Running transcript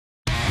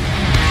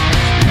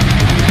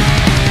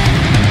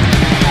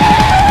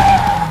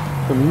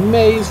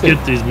amazing.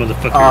 Get these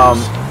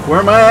motherfuckers. Where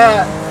am I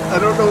at? I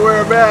don't know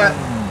where I'm at.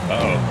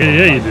 Uh-oh.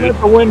 Yeah, you do.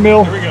 At the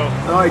windmill. Here we go.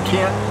 No, I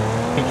can't.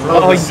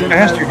 Oh, you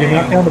bastard. You're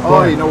not down the Oh,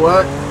 bar. you know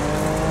what?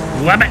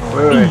 Love it.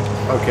 Wait.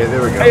 Okay,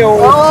 there we go. Hey-o.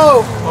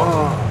 Oh!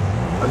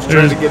 I was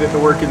trying to get it to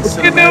work in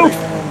cinematic.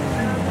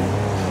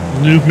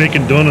 Noob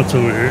making donuts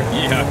over here.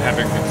 Yeah, I'm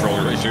having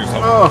controller issues.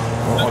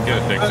 I'll get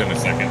it fixed in a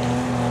second.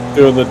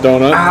 Doing the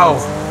donut. Ow!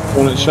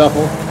 Donut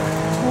shuffle.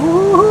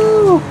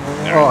 Woohoo!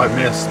 Oh, I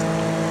missed.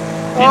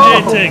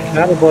 DJ Tank,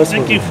 Battle Bus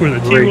thank was you a for the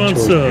great T1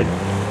 choice, sub. dude.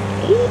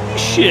 Holy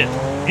shit.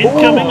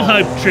 Incoming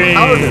hype train.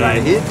 How did I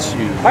hit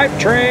you? Hype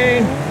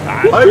train.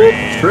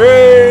 Hype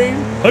train!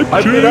 Hype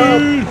Hype train. it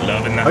up!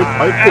 Loving the Hype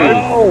hype. train!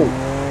 Oh.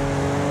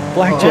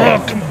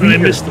 Blackjack. Oh, come on. I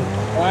missed him.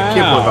 I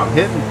can't believe I'm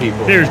hitting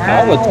people. There's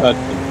All the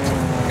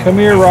touching. Come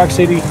here, Rock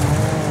City.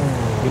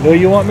 You know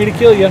you want me to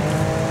kill you.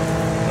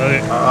 Okay.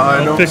 I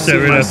I'll don't fix that see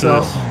right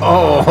myself. after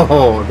this.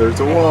 Oh, there's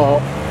a wall.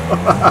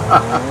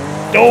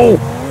 Oh.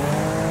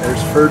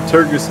 There's Ferd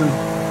Turgeson.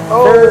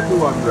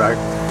 Oh, I'm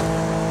wrecked.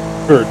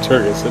 For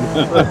Turgeson.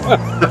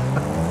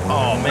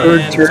 Oh man,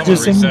 Bird someone Turgeson.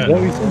 Is reset. that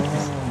what you think?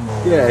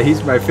 Yeah,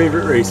 he's my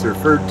favorite racer,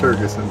 Ferd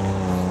Turgeson.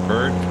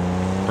 Bird.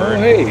 Oh, Bird.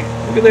 hey.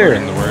 Look at there. Bird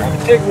in the word.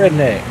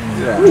 HiTekRednek.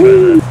 Yeah.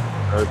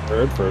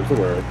 Bird's the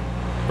word.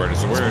 Bird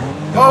is the word.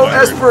 Oh,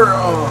 Esper!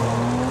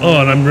 Oh.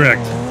 Oh, and I'm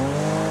wrecked.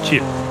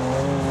 Shit.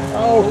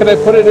 Oh, can I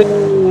put it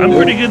in? I'm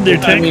pretty good there,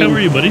 Tank. How are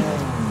you, buddy?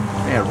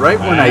 Man, right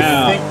when I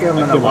Wow. think I'm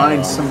going to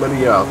line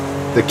somebody up,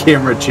 the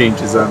camera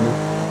changes on me.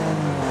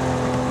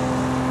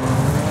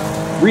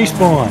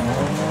 Respawn.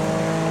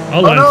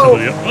 I'll line no.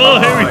 somebody up. Oh,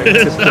 here I he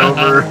is. tipped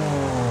over.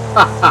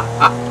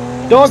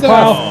 Dog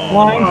pile. Oh.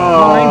 Line.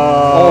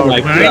 Oh my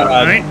Right,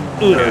 god. right.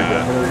 There we Ooh. go.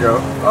 There we go.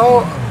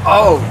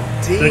 Oh,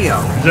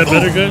 damn. Is that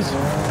better, guys?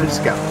 I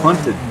just got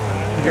punted.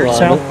 Line.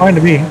 Sounds fine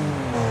to me.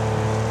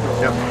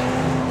 Yep.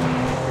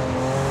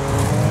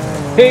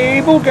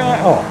 Cable guy.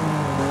 Oh.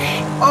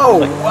 Oh,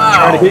 Try to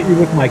wow. hit you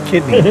with my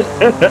kidney.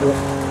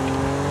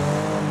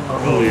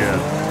 Oh, yeah.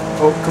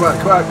 Oh, come on,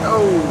 come on.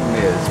 Oh,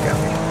 Miz got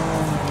me.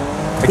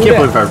 I can't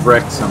believe I've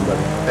wrecked somebody.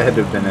 That had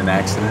to have been an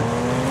accident.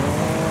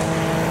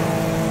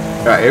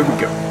 Alright, here we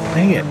go.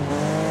 Dang it.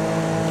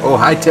 Oh,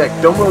 high tech,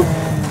 don't move.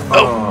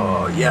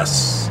 Oh,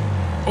 yes.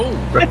 Oh.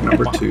 Wreck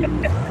number 2.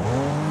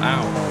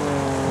 Ow.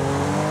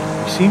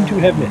 You seem to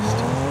have missed.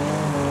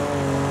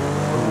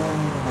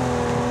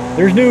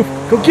 There's Noob.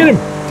 Go get him.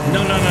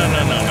 No. No.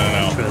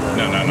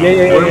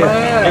 Yeah. Where am I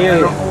at? I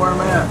don't know where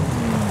I'm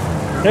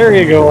at. There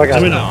you go. I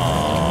got it.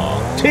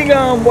 Aw.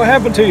 T-Gum, what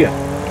happened to you?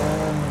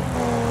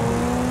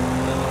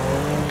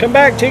 Come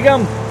back,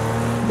 T-Gum.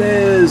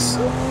 There's...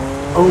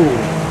 Oh.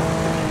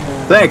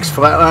 Thanks,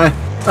 Flatline.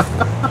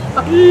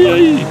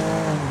 Yay.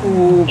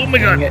 Ooh, Oh, my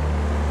God. dang it.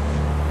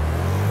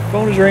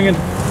 Phone is ringing.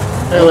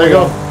 There we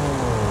go.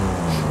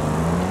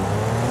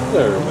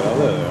 There we go.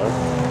 There they are.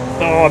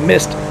 Oh, I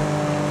missed.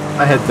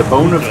 I had the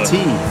bone of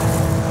tea.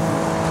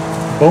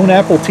 Bone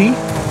apple tea?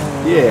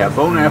 Yeah,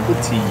 bone apple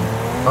tea.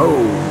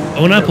 Oh.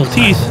 Oh, an apple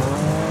teeth.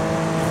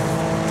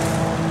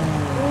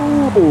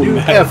 New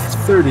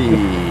F30.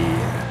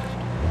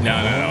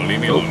 No. Leave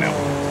me alone now.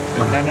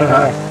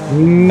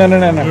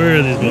 No. Where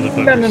are these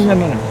motherfuckers?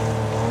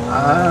 No.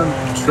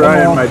 I'm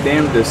trying my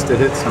damnedest to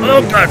hit somebody.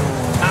 Oh, God.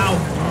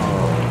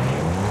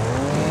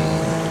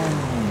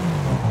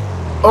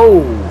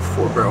 Oh,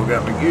 4-barrel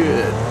got me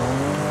good.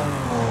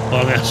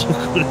 Oh, that's so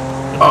good.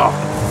 Oh.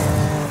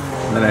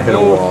 And then I hit a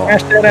wall.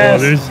 Smash that Oh,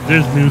 ass.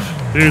 there's Noof.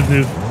 There's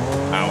Noof.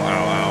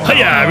 Ow.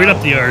 Hiya, right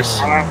up the arse.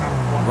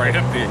 Right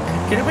up there.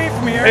 Get away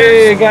from me, Ernest.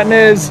 Hey, got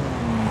Niz.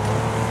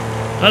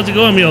 How's it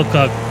going, meal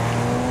cock?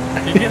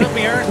 You get up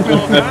me, Ernest.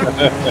 Bill, huh?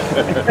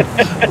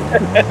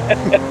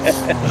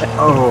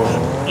 Oh.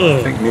 I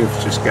Oh, think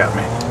Noof's just got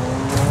me.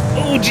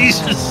 oh,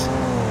 Jesus.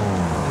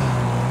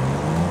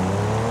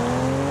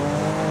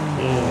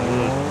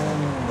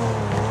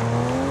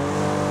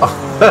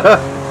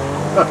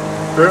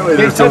 Apparently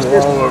there's a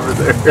wall over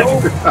there.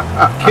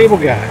 Cable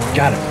guy.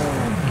 Got him.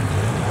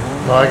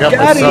 No, I got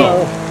Got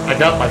myself. I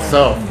got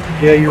myself.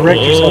 Yeah, you wrecked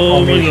yourself Oh,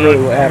 on me. my It's God.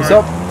 really what happens.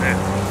 Up.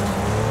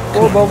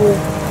 Poor bubble.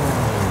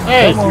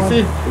 Hey, Come on.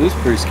 you see? It is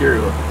pretty scary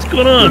looking. What's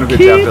going Doing on? a good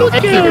job, Bill.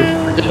 Thank you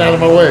for getting out of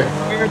my way.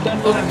 We're done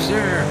with Oh, it.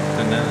 sir.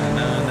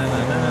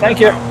 Thank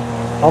you.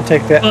 I'll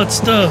take that. Butt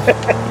stuff.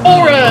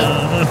 Alright.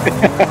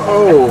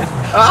 Oh.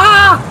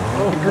 Ah!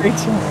 Oh, great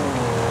song.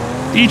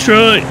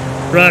 Detroit.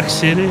 Rock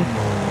City.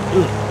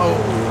 Oh.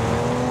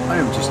 I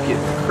am just getting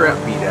the crap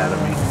beat out of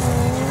me.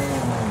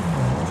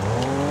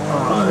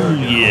 Oh, there we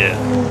go.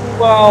 Yeah.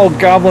 Wow,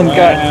 Goblin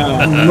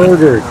got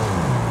murdered.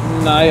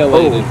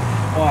 Annihilated.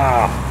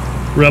 Wow.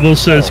 Rebel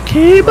says,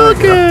 Cable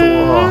Get off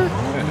the wall. guy.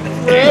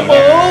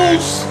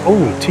 Rebels!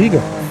 Oh,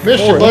 Tiga.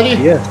 Miss you, buddy.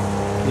 Yes.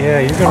 Yeah,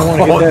 you're going to want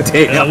to Oh, get that.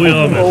 damn. Yeah, we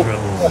all miss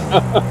Rebels.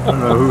 I don't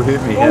know who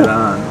hit me head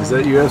on. Is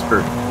that you,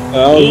 Esper?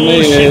 That was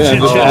me. shit,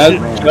 and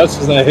shit, man. just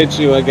as I hit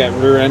you, I got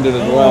rear-ended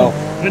as well.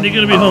 When are you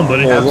going to be home,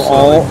 buddy? yeah.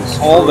 All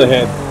Absolutely the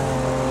head.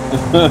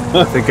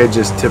 I think I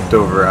just tipped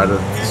over out of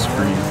the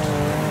screen.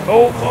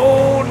 Oh,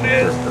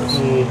 Niz.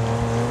 Oh,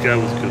 that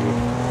was a good one.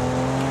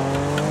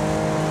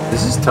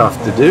 This is tough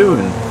to do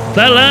in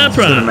Flat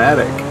Lapra.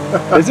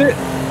 cinematic. Is it?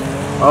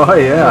 Oh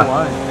yeah.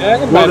 Yeah, I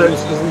can Well, imagine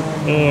this isn't,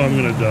 Oh, I'm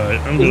gonna die.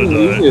 I'm this isn't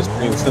gonna the die. easiest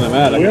thing in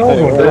cinematic. We I'll all tell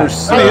you know what.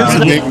 There's How It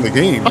is making the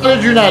game.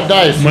 did you not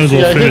die? Might as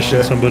well I finish hit it,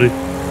 you. somebody.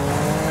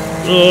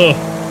 Oh,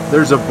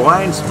 there's a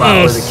blind spot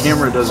where the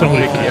camera doesn't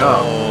Somebody pick you can- up,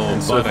 Oh,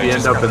 and so but if I you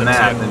just end up got in the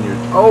that, tip. then you're.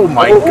 Oh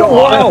my Oh, god!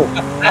 wow.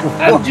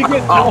 How did you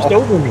get tossed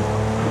over me?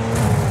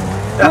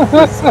 That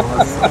was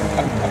awesome.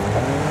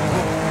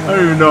 I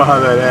don't even know how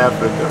that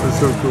happened. That was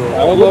so cool. I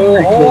don't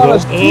know. Hold on,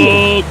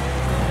 oh!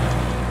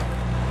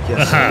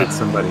 Yes, I hit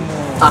somebody.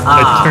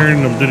 I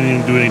turned them, didn't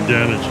even do any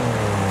damage.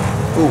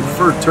 Oh,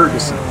 Ferd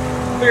Turgeson.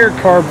 Clear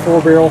carb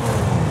 4-barrel.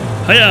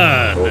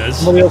 Hiya, Nez.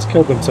 Somebody else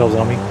killed themselves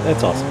on me.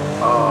 That's awesome.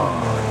 Oh,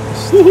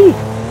 Woohoo!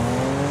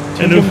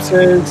 And Tim if,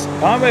 says,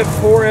 I'm at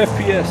 4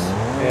 FPS.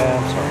 Yeah,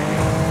 I'm sorry.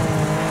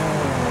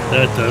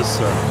 that does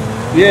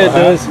suck. Yeah, it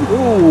does.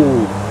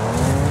 Ooh.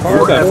 Carb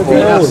 4 FPS.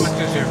 4-barrel.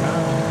 What is your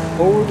mouth?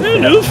 Forward. Hey,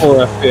 Noof.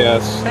 4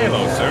 FPS.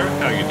 Hello, sir.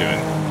 How you doing?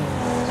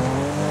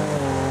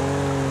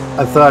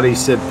 I thought he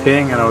said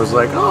ping, and I was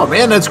like, oh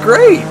man, that's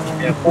great.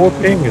 Yeah, 4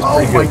 ping is Oh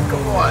pretty my good.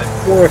 god.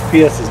 4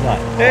 FPS is not.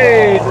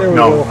 Hey, there we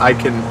No, go. I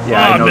can. Yeah,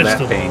 Ah, I know missed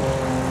that him. pain.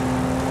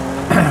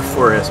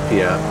 4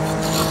 SPF.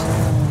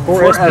 4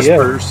 4 SPF.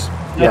 espers.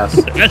 Yes.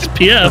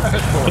 SPF.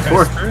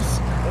 For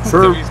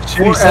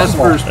 4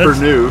 espers per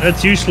new.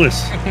 That's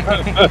useless.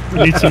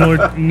 Need some more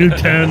new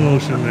tan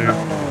lotion there.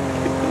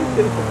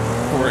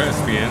 For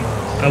SBN.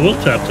 I will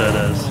tap that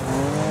ass.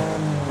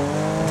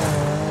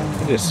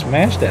 You just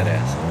smashed that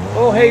ass.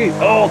 Oh, hey.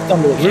 Oh,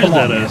 Thunder. Where's Come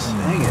that on, ass?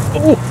 Dang it.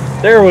 Oh,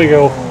 there we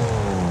go.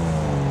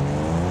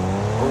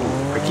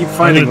 I keep I'm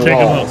finding gonna take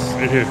him walls. out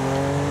right here.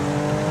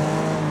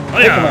 Oh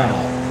Take him yeah.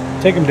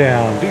 out. Take him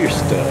down. Do your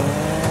stuff.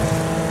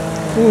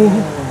 Ooh.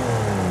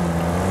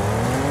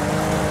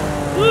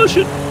 Oh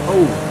shit.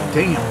 Oh,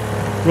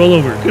 damn. Roll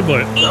over. Good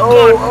boy.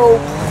 Oh, Oh,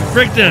 God.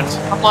 Break dance.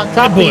 I'm on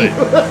top Good of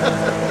boy. you.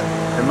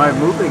 am I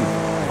moving?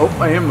 Oh,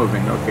 I am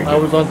moving. Okay, I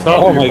good. was on top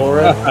Oh of my you,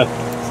 Borat. god.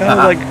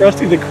 Sounded like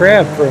Krusty the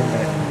Crab for a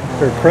minute.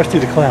 Or Krusty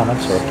the Clown, I'm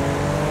sorry.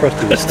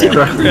 Krusty the Krusty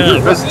Crab. the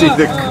Crab. Krusty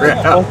the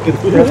Crab. Fucking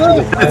Krusty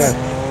the That's,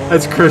 Crab.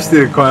 that's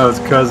Krusty the Clown's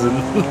cousin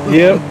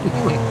Yep.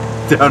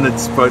 down at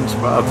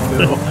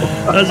SpongeBobville.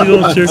 How's it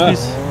going,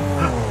 Circus?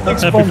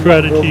 Happy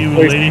Friday to you,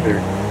 lady.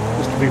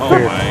 Just to be Oh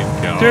fair.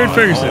 my god. Jared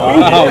Ferguson.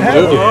 Wow,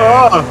 dude.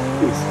 Oh,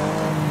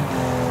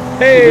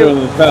 Hey, You're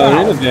doing the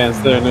ballerina dance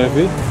there,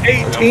 Niffy.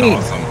 18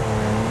 That's awesome.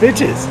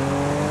 bitches.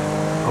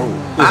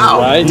 ow,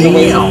 Right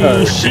damn.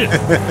 Oh shit.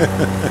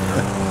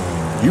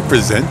 You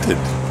presented.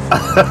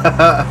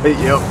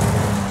 Yep,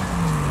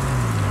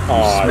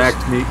 Oh,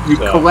 smacked me. You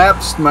so-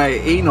 collapsed my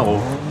anal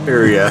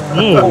area.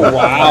 oh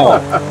wow.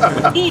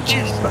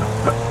 Beaches.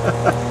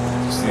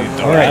 Just need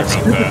to All right, worry about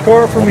stupid that.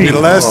 car for me. Be the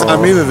last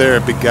time either there,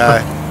 big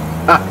guy.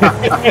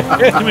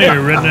 Come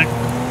here, redneck.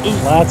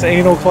 Lots of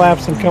anal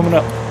collapsing coming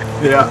up.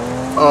 Yeah.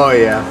 Oh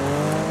yeah.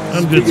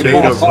 I'm good, Speaking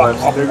of anal sir.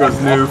 collapse, there goes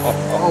Noof.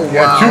 Oh You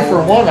got 2 for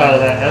wow. 1 out of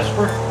that,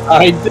 Esper.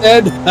 I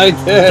did.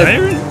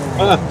 Iron?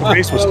 The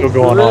race was still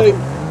going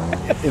on.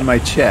 In my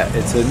chat,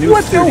 it's a new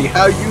What the- 30.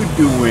 How you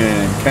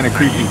doing? Kind of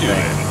creepy You thing.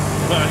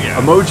 doing? Well, yeah.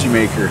 Emoji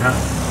maker, huh?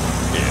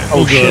 Yeah.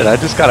 Oh shit, I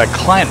just got a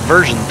client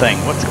version thing.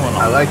 What's going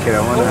I on? like it.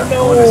 I wanna. I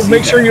Oh wanna no, see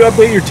make sure that. you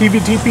update your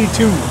TVTP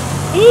too.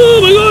 Oh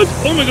my god.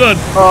 Oh my god.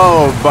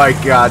 Oh my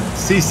God,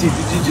 Cece,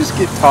 did you just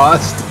get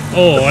tossed?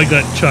 Oh, I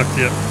got chucked,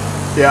 yeah.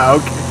 Yeah.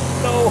 Okay.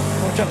 No,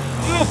 watch out.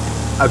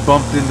 I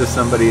bumped into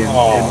somebody, and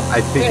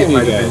I think it damn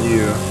might you have been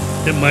you.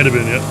 It might have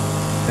been,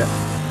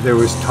 yeah. There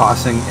was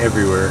tossing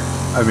everywhere.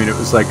 I mean, it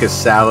was like a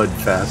salad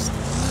fest.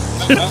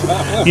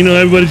 You know,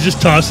 everybody's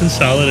just tossing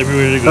salad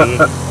everywhere they go.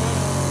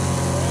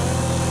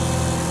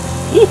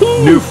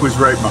 Woohoo! Noof was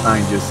right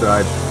behind you, so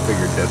I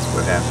figured that's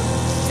what happened.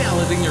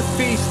 Salad in your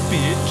face,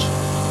 bitch.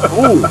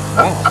 Oh,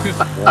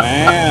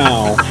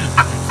 wow.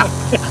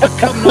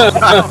 Come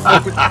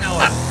on, with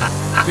salad,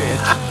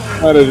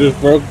 bitch. Might have just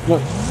broke my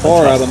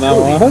car out on that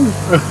one.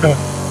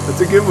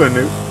 That's a good one,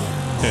 Noof.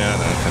 Yeah,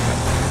 that's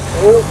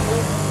Oh,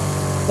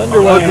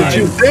 Thunderlight. did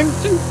you thing?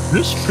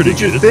 This is pretty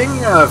Did your good. thing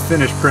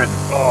finish printing?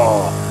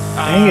 Oh,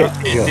 dang it.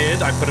 It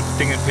did. I put a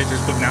thing in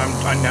pictures, but now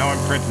I'm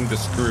printing the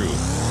screw.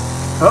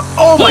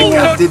 Oh my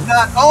God! Did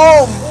not.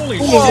 Oh, Holy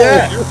whoa.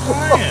 shit! You're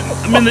flying.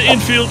 I'm in the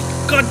infield.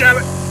 God damn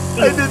it.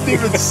 I didn't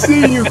even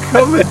see you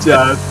coming,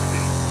 John.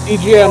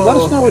 EGM, let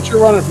us know what you're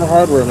running for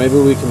hardware. Maybe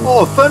we can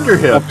Oh, Thunder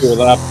help Hips. you with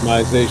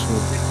optimization.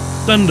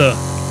 Thunder.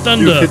 You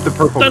Thunder. hit the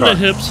purple Thunder car.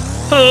 hips.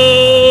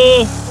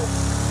 Oh.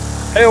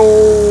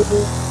 hey-oh.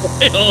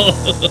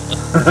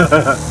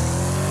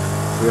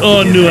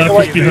 Oh, new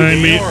office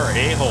behind me. Or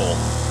a-hole.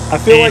 I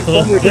feel like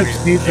Hey-ho. Thunder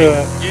Hips needs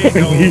a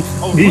needs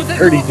Oh,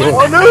 dirty Oh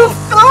doing. no!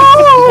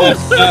 No!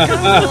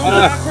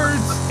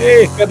 backwards.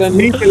 Hey, Got a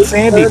Neef and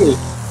Sandy.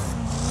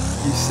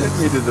 You sent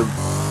me to the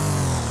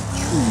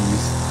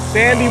trees.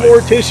 Sandy,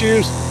 more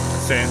tissues.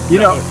 Sandy. You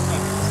know-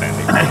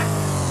 Sandy.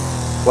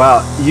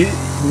 Wow,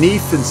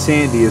 Neef and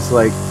Sandy is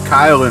like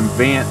Kyle and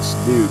Vance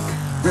Duke.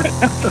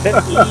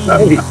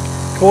 Hey,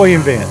 Koi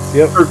and Vance.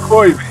 Yep. Or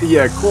Koi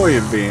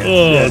and Vance.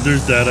 Oh, yeah.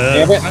 there's that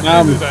Damn ass. it. I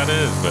don't know who that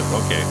is, but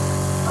okay.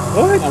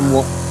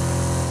 What?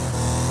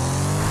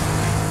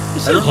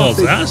 This I don't know if hauls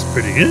they- ass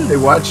pretty good. They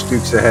watch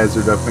Dukes of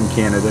Hazzard up in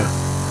Canada.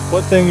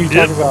 What thing are you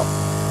Yep. talking about?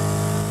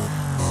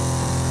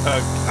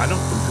 I don't.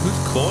 Who's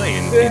Coy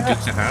in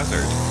Dukes of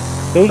Hazzard?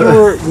 Those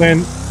were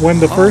when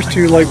the first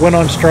two like went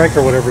on strike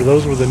or whatever.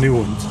 Those were the new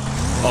ones.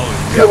 Oh,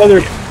 Two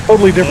other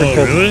totally different Oh,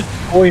 cousins. really?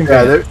 Koi and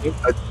Yeah,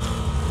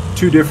 Vance.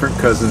 two different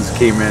cousins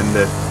came in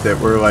that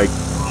were like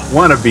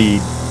wannabe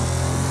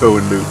Bo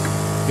and Luke.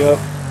 Yep.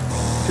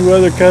 Two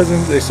other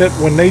cousins. They said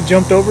when they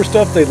jumped over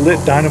stuff, they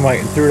lit dynamite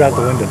and threw it out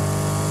the window.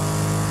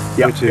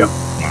 Yep, Which is yep.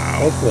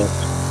 that's a,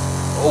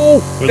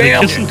 oh Were they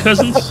damn! kissing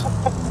cousins?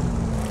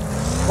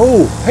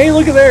 Oh, hey,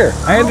 look at there!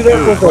 I ended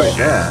up with Oh,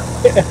 yeah.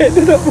 I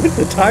ended up with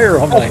the tire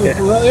on my head.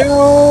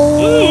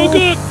 Oh,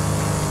 good.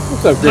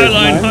 What's up, Grace?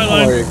 Highline, How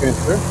highline. are you,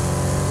 Cancer?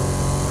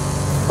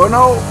 Oh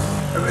no!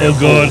 Oh,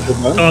 God. good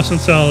one. Tossing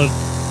salad.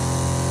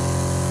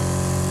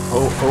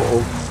 Oh.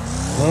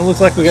 Well, it looks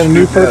like we got a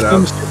new Screwed that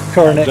person in the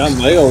car next. John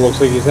Leo looks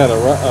like he's had a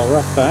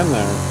rough time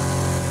there.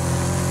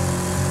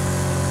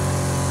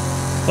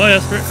 Bye,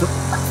 Esper.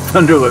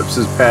 Thunderlips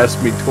has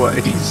passed me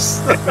twice.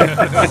 I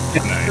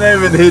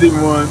haven't hit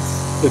him once.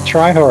 The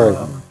try hard.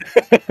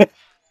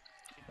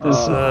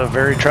 Is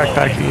very track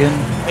back again.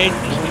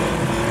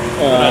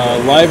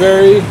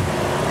 Library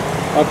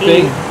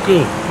update.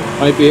 Good.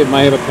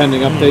 Might have a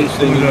pending update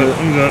saying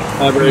in the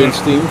library and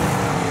Steam.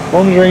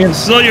 Phone's ringing.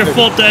 This is all your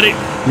fault, Daddy.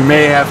 You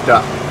may have to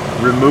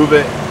remove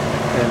it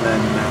and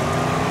then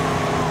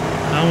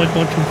How am I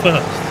going too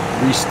fast?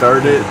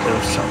 restart it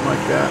or something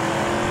like that.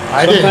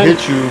 I didn't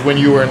hit you when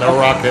you were in the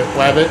rocket,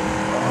 Wabbit.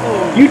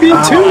 You did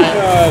too.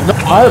 No,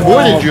 I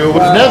avoided you. It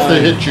was Nez that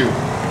hit you.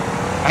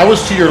 I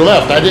was to your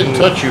left. I didn't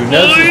touch you.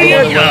 Nez is the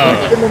one that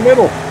went. In the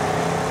middle.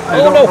 I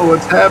don't know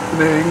what's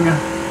happening.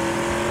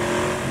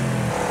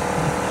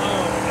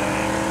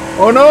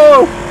 Oh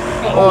no!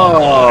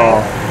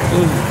 Oh,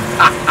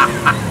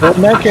 Well,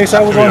 in that case,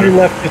 I was on your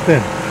left just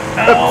then.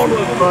 that was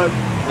fun.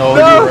 No,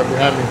 No. you were right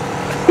behind me.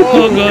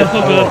 Oh, God.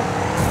 Oh, God.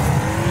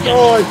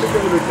 Oh, I think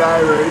I'm gonna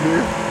die right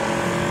here.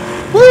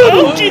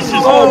 Oh, Jesus.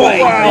 Oh my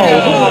God.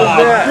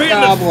 God. Right in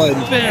the Goblin.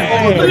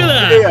 fan. Look at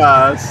that.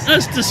 Chaos.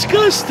 That's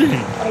disgusting.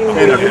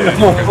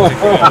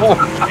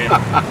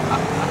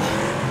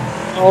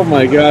 Oh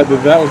my God!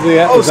 Is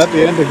that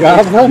the end of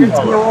Goblin? It's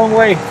the wrong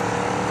way.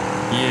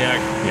 Yeah, I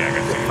got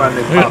to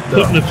Finally Yeah, popped put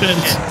in up. the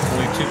fence.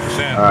 Only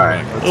 2%. All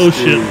right. Oh,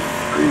 shit.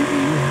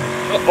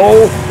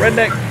 Oh,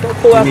 redneck, don't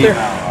pull out there.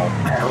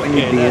 We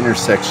need the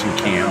intersection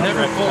cam.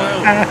 Never pull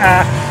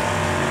out.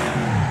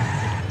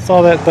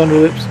 Saw that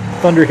thunder hips.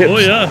 Oh,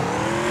 yeah.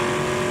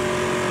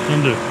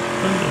 Thunder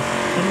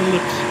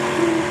lips.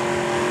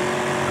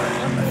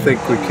 I think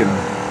we can.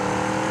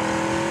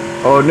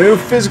 Oh,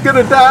 Noof is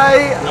gonna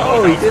die.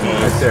 Oh, he didn't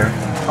right there.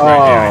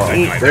 Oh,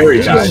 there he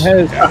This one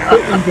died. has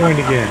quit joined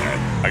again.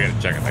 I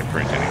gotta check out my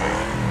print anyway.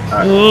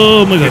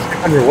 Oh, my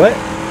God. Under what?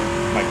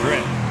 My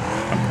print.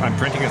 I'm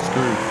printing a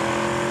screw.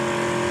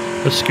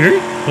 A scary?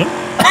 What?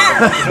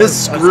 This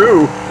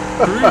screw.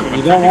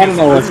 You don't want to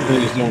know what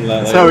he's doing to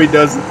that. That's how he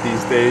does it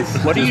these days.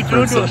 What are you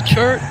doing to a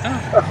chart?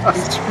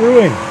 He's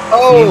screwing.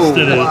 Oh,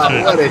 Instead of wow,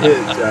 the- what a hit,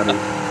 Johnny.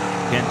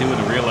 Can't do it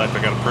in real life.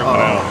 I gotta print one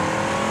Oh. out.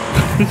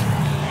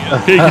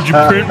 Hey, could you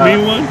print me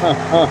one?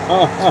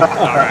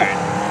 All right.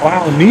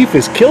 Wow, Neef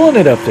is killing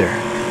it up there.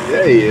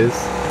 Yeah, he is.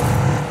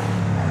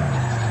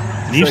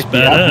 Neef's It's like the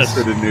badass.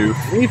 opposite of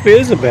Noof. Neef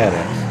is a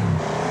badass.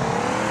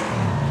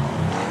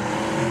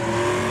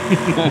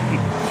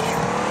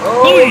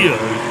 Oh,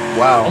 yeah.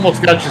 Wow.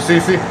 Almost got you,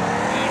 Cece.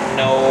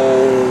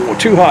 No,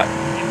 too hot.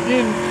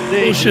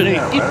 Oh, shit.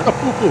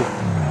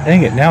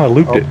 Dang it, now I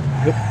looped it.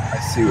 I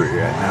see where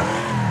you're at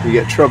now. You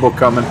get trouble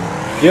coming.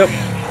 Yep,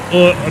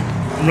 Oh,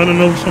 I'm running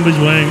over somebody's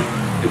wing.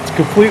 it's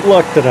complete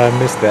luck that I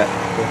missed that.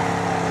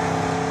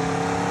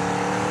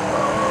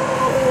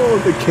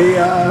 Oh, the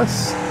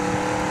chaos.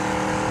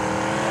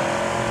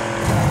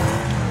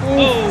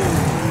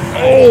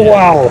 Oh,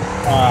 wow.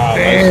 Wow,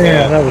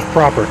 Damn, that was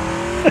proper.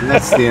 And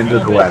that's the end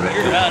of the webbing.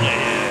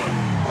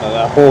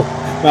 that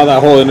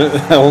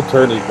whole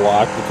turn is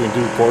blocked between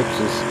two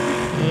corpses.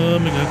 Oh,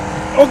 my God.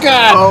 Oh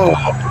God!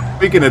 Oh,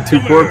 speaking of two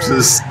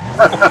corpses.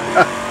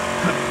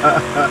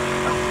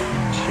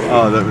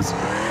 Oh, that was.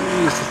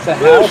 It's a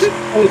house.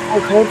 Only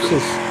 4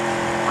 corpses.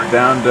 We're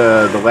down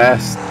to the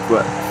last,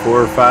 what,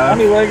 4 or 5?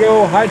 Honey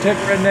Lego,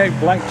 HiTekRednek,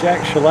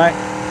 Blackjack, Shellac,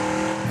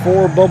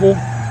 4 Bubble.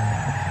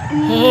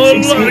 Oh,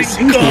 CC, my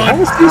CC,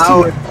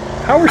 God.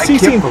 how are I CC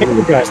can't and Paper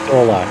believe- Guy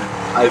still alive?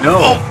 I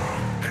know.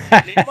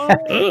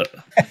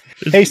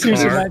 Hey,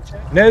 Susie,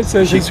 Ned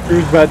says he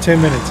screws about 10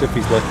 minutes if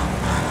he's lucky.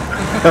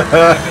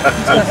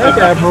 That's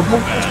admirable.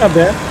 That's not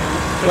bad.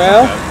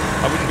 Well,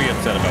 I wouldn't be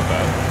upset about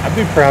that. I'd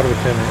be proud of a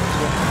 10 minutes.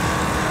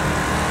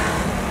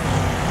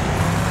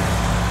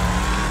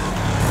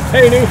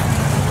 Hey, New.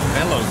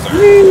 Hello, sir.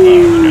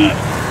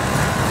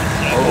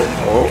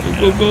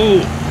 Go, go.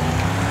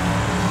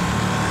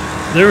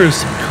 There is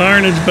some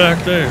carnage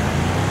back there.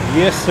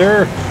 Yes,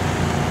 sir.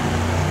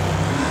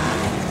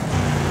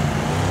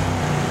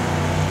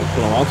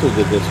 Someone else who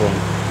did this one.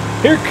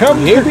 Here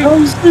comes Here the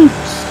comes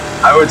Dukes.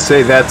 I would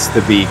say that's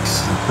the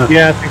Beaks.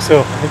 Yeah, I think so.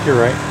 I think you're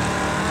right.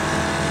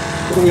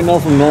 What do we know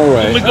from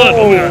Norway? Oh my God,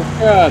 oh my God.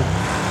 God.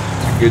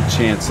 Good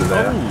chance of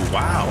that. Oh,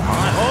 wow.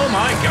 Oh,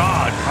 my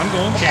God. I'm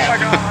going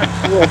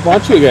camping. Well, a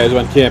bunch of you guys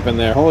went camping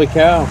there. Holy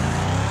cow.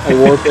 I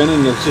warp in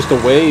and it's just a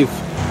wave.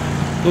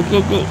 Go,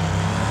 go, go.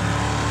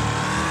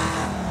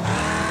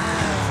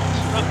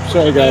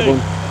 Sorry, Goblin.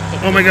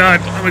 Oh my God.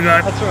 Oh my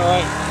God. That's all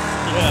right.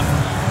 Yeah.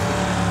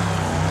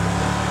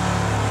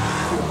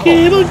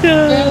 Cable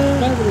guy.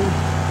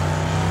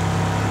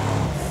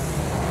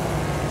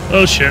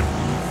 Oh shit.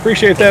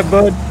 Appreciate that,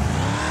 bud.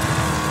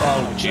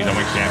 Oh, jeez, I'm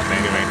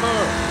camping anyway.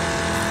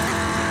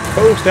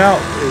 Post Out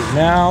is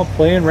now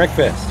playing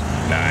Wreckfest.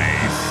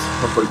 Nice.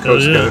 Hopefully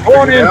Coach yeah. got it Go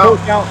on figured in, out.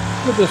 Post Out.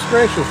 Goodness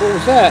gracious, what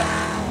was that?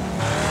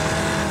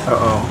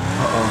 Uh-oh.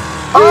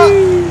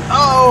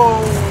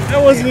 Oh!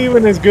 That wasn't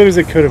even as good as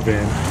it could have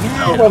been.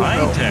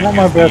 HiTek not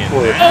my is best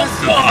being word.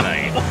 nasty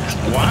tonight.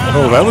 Wow.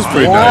 Oh, that was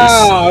pretty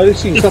Wow, I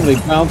just seen somebody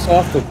bounce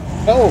off the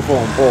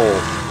telephone pole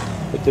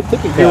with the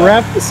tipping You cap.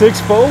 wrap the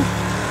 6-fold.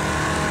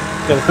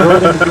 Gotta throw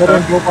it in together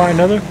and go buy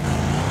another.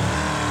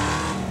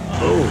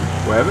 Oh,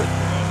 Wabbit?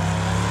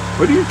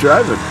 What are you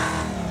driving?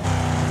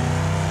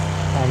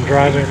 I'm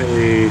driving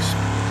a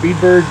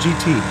Speedbird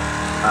GT.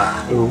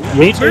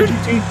 Road Slayer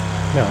GT?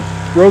 No,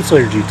 Road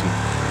Slayer GT.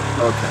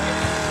 Okay.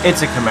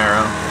 It's a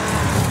Camaro.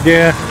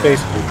 Yeah,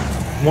 basically.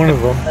 One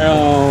of them.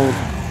 Oh,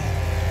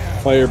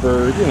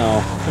 Firebird, you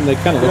know, and they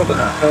kind of look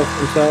at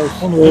themselves.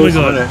 One of Oh my those.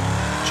 God. I'm gonna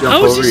jump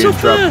How is over he you so and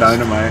drop fast?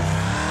 dynamite.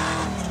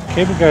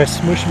 Cable guy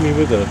smushing me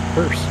with a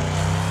purse.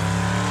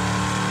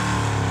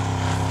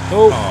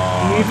 Oh, Aw,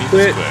 Neef needs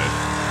quit. Aw,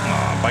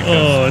 bye,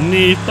 Oh,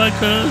 neat. Bye,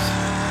 cuz.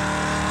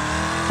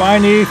 Bye,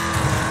 Neef.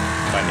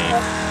 Bye, Neef.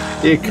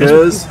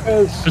 Because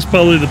That's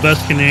probably the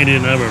best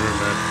Canadian I've ever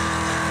met.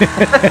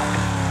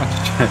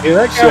 Yeah,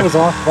 that guy was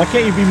awesome. Why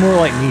can't you be more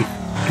like Neef?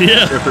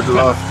 Yeah. Shepherd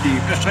lost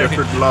sheep,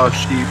 Shepherd lost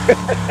sheep.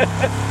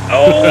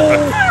 Oh,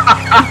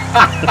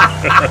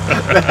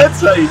 That's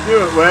how you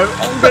do it, Webb.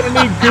 I'm gonna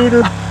need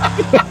Gooter.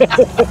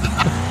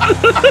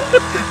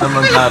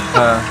 Someone got,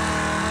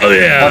 Oh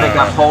yeah.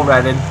 got pole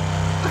ratted.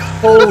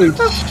 Holy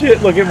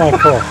shit, look at my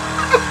car.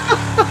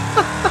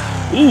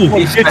 Ooh.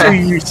 I'll get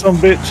you some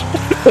bitch.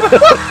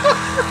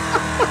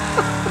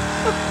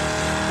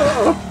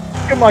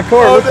 Look at my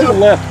car, look to the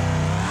left.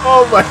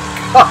 Oh my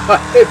god.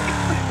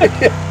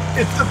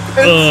 It's a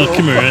pencil.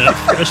 Come here,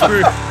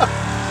 Esper.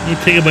 Let me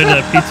take a bite of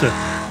that pizza.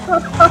 The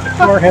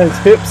car has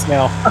hips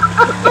now.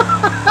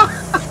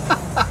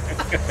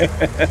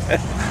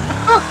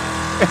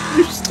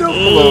 You're still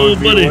Oh, blowing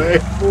me buddy. away.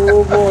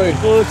 Oh boy.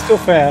 Well, it's still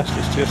fast.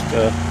 It's just,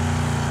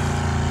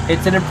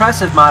 It's an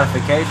impressive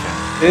modification.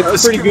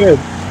 it's pretty good.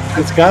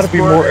 It's got to be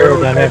more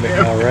aerodynamic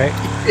now, right?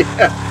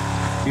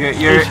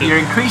 You're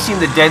increasing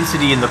the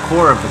density in the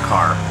core of the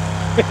car.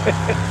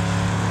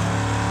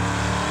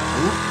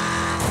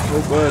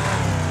 Oh, bud.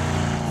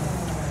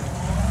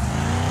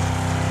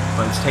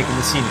 But it's taking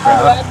the scenic Oh,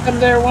 route. that happened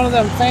there, one of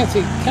them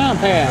fancy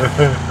compounds.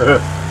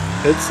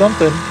 It's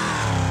something.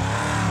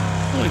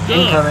 Oh my God.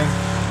 Incoming.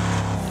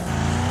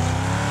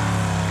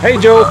 Hey,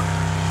 Joe.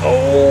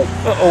 Oh,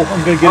 uh-oh,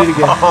 I'm gonna get it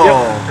again.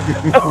 Oh.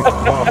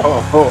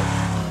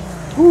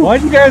 Yep.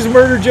 Why'd you guys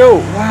murder Joe?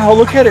 Wow,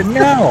 look at it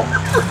now.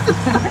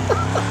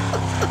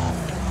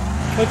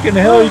 Fucking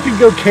hell, you can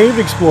go cave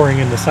exploring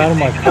in the side of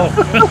my car.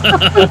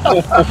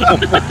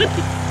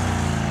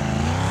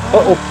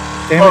 Uh-oh,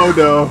 damn it. Oh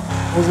no.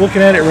 I was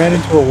looking at it, ran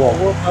into a wall.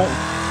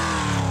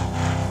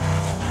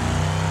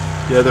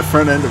 Yeah, the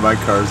front end of my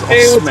car is all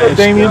Hey, what's up, smashed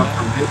Damien? down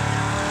from it.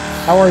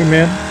 How are you,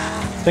 man?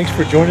 Thanks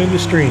for joining the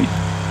stream.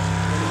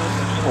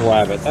 Oh,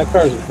 Wabbit, that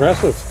car's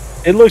impressive.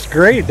 It looks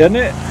great, doesn't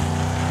it?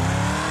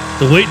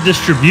 The weight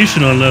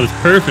distribution on that is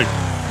perfect.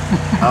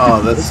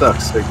 Oh, that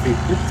sucks, Vicky.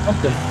 It's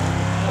something.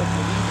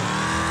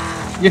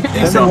 You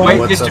said weight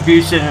What's up?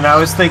 distribution, and I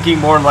was thinking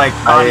more like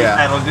body yeah.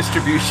 panel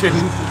distribution.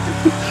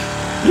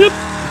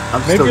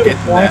 I'm Maybe still it'll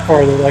getting fly that.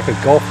 farther like a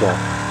golf ball.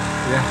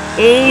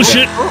 Oh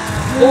shit.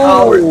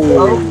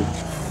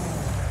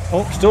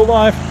 Oh, still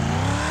alive.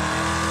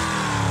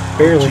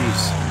 Barely.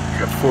 Jeez.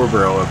 Got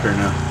 4-barrel up here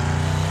now.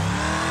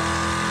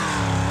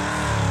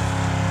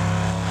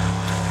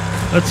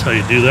 That's how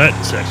you do that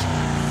in section.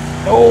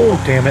 Oh,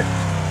 damn it.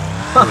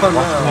 Oh My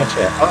no.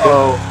 chat.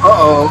 Uh-oh.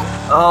 Uh-oh.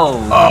 Oh.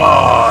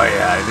 Oh,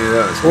 yeah, I knew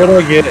that was What do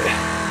I get?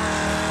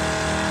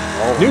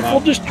 Oh, Newful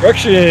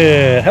Destruction.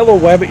 Hello,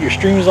 Wabbit. Your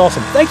stream is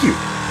awesome. Thank you.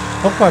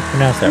 Hope I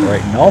pronounced that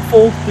right.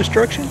 Newful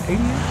Destruction? 88?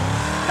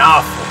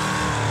 awful.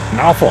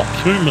 Newful.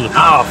 Come here,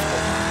 motherfucker.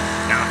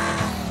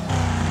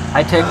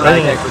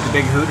 HiTekRednek with the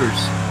big hooters.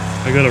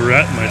 I got a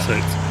rat in my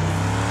sights.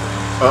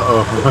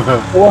 Uh-oh.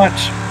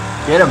 Watch.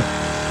 Get him.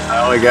 I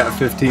only got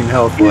 15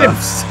 health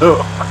left, so...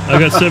 I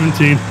got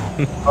 17.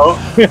 Oh,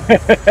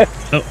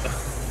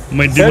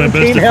 Might do my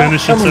best 17 to health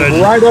finish coming inside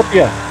you. right up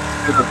ya.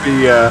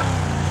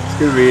 it's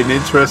gonna be an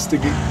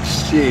interesting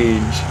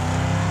exchange.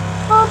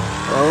 Oh,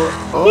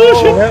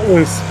 Oh, that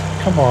was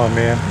Come on,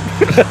 man.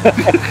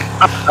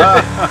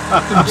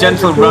 Some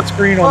gentle full rub.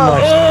 screen on my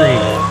screen.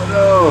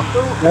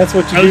 Oh That's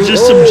what you That do. was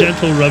just some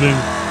gentle rubbing.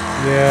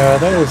 Yeah,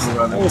 that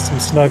was some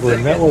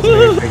snuggling. That wasn't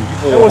anything. A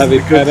That little wasn't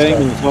heavy the good petting,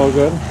 stuff. and it's all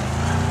good.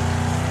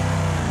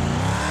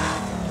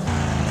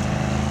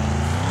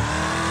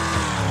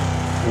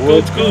 Go,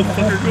 go,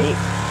 fucker, go.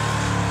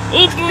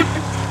 Oh, fuck.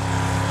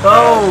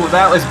 Oh,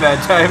 that was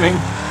bad timing.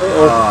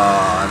 Oh,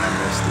 and I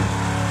missed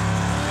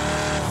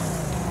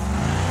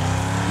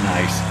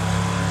Nice.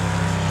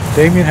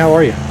 Damien, how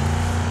are you? it.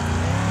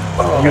 You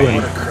Oh, in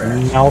what a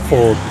crash.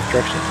 mouthful of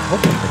destruction. What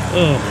the heck?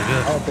 Oh, my I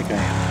God. don't think I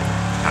am.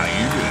 How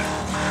you doing?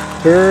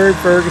 Bird,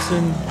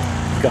 Ferguson,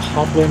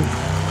 Goblin,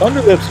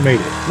 Thunderlips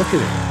made it. Look at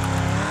it.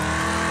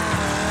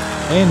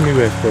 And new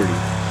F30.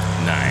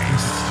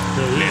 Nice.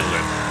 Nailed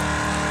it.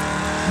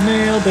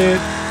 Nailed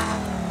it.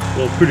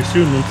 Well, pretty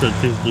soon, once that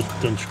thing's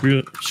just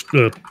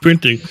done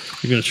printing,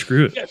 you're going to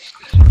screw it.